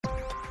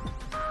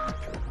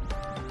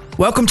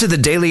Welcome to the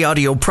Daily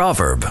Audio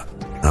Proverb.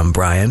 I'm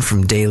Brian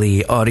from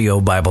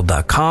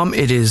dailyaudiobible.com.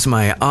 It is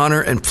my honor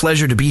and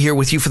pleasure to be here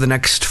with you for the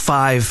next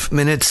 5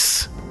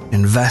 minutes,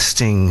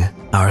 investing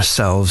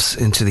ourselves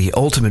into the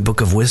ultimate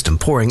book of wisdom,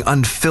 pouring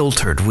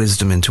unfiltered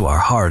wisdom into our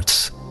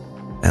hearts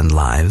and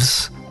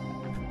lives.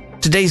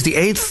 Today's the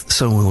 8th,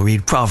 so we'll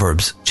read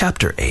Proverbs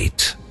chapter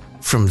 8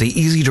 from the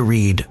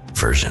easy-to-read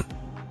version.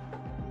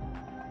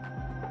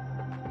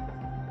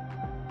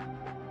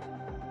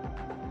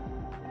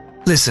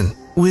 Listen,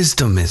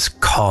 wisdom is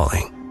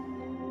calling.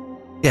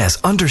 Yes,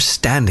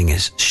 understanding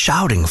is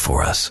shouting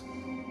for us.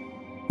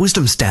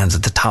 Wisdom stands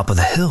at the top of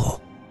the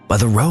hill, by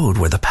the road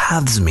where the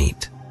paths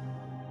meet.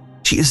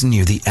 She is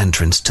near the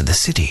entrance to the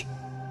city,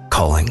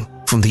 calling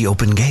from the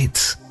open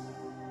gates.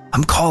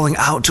 I'm calling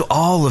out to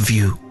all of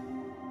you.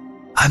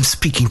 I'm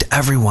speaking to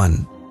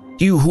everyone.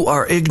 You who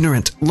are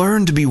ignorant,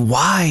 learn to be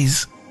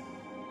wise.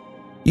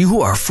 You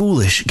who are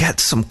foolish, get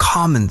some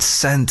common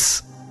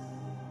sense.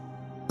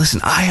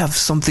 Listen, I have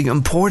something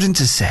important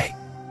to say,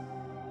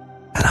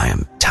 and I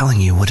am telling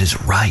you what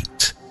is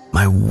right.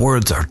 My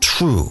words are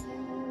true,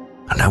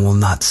 and I will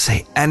not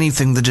say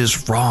anything that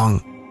is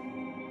wrong.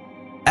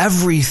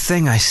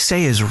 Everything I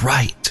say is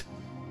right.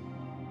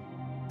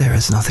 There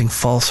is nothing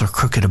false or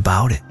crooked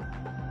about it.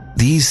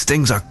 These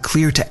things are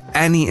clear to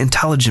any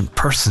intelligent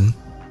person.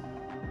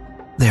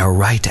 They are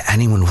right to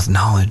anyone with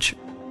knowledge.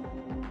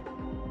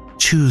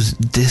 Choose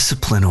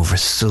discipline over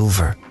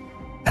silver,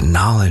 and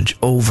knowledge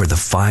over the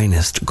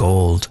finest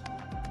gold.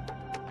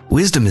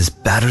 Wisdom is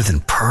better than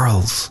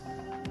pearls,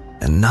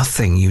 and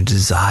nothing you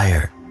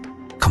desire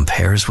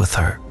compares with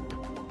her.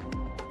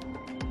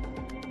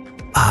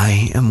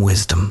 I am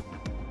wisdom.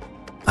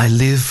 I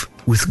live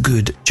with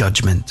good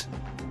judgment.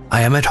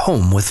 I am at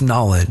home with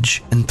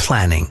knowledge and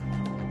planning.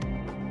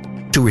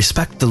 To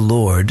respect the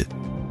Lord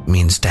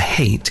means to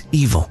hate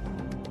evil.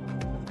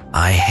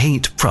 I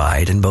hate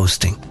pride and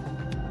boasting,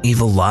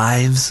 evil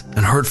lives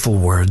and hurtful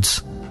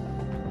words.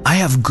 I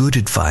have good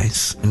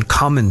advice and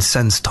common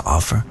sense to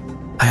offer.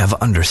 I have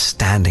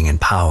understanding and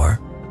power.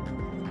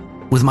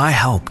 With my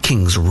help,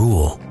 kings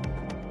rule,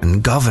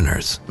 and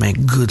governors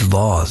make good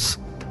laws.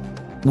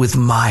 With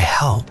my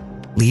help,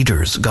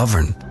 leaders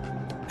govern,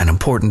 and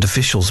important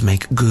officials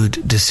make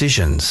good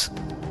decisions.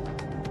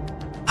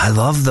 I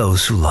love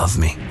those who love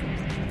me,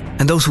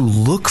 and those who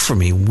look for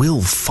me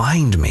will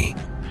find me.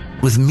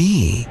 With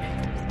me,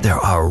 there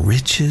are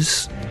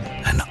riches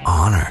and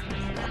honor.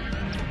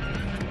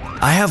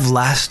 I have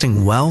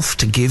lasting wealth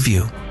to give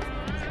you.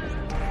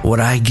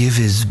 What I give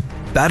is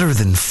better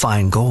than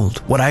fine gold.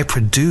 What I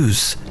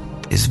produce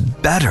is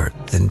better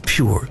than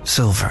pure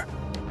silver.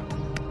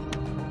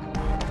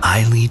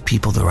 I lead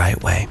people the right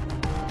way,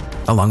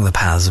 along the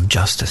paths of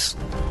justice.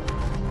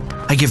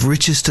 I give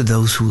riches to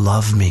those who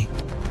love me,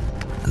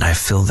 and I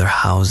fill their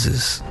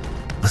houses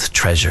with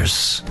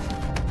treasures.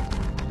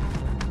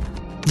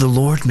 The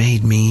Lord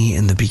made me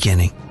in the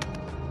beginning,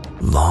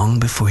 long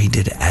before he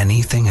did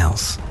anything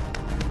else.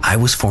 I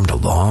was formed a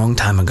long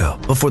time ago,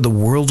 before the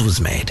world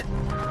was made.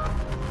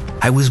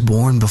 I was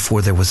born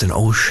before there was an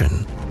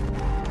ocean,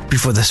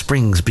 before the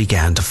springs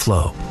began to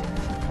flow.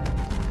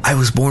 I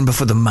was born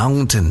before the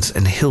mountains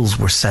and hills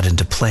were set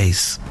into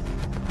place,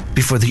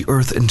 before the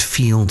earth and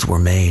fields were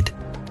made,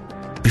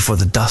 before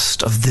the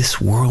dust of this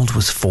world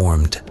was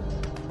formed.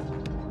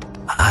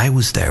 I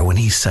was there when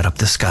he set up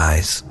the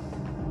skies,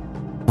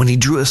 when he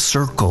drew a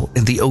circle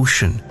in the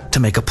ocean to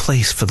make a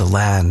place for the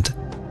land.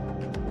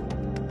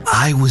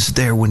 I was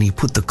there when he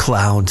put the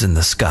clouds in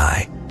the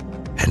sky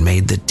and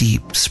made the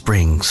deep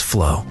springs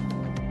flow.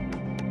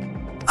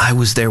 I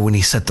was there when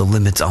he set the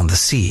limits on the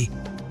sea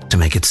to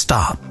make it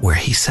stop where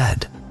he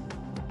said.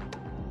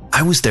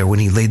 I was there when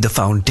he laid the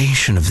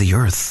foundation of the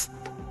earth.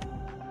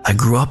 I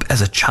grew up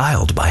as a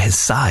child by his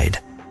side,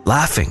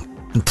 laughing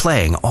and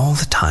playing all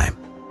the time.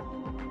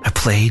 I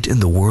played in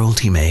the world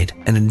he made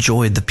and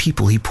enjoyed the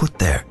people he put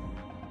there.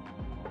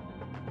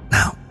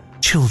 Now,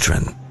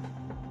 children,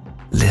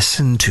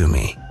 listen to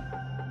me.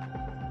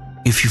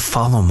 If you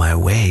follow my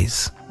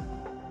ways,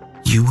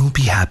 you will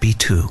be happy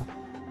too.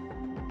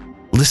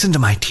 Listen to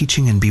my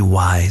teaching and be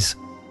wise.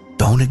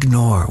 Don't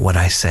ignore what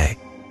I say.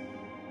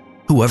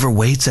 Whoever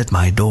waits at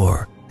my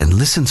door and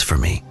listens for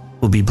me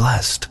will be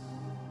blessed.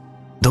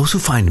 Those who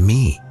find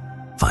me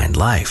find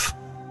life,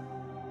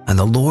 and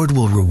the Lord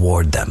will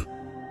reward them.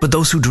 But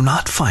those who do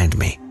not find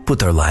me put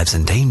their lives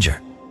in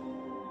danger.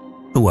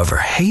 Whoever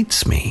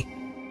hates me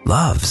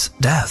loves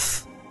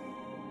death.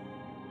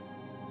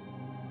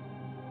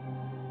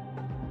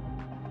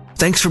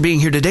 Thanks for being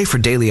here today for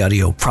Daily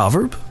Audio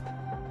Proverb.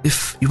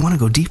 If you want to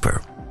go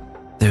deeper,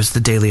 there's the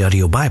Daily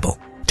Audio Bible,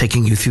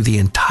 taking you through the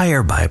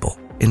entire Bible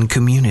in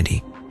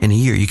community. In a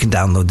year, you can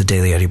download the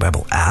Daily Audio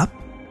Bible app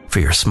for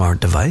your smart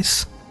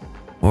device,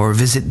 or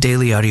visit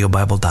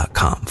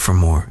dailyaudiobible.com for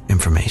more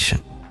information.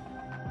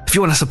 If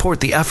you want to support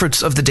the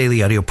efforts of the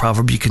Daily Audio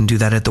Proverb, you can do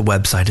that at the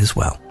website as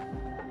well.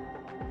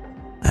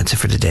 That's it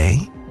for today.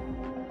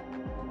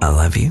 I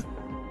love you.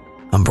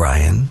 I'm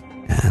Brian,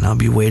 and I'll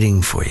be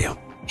waiting for you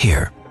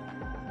here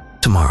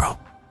tomorrow.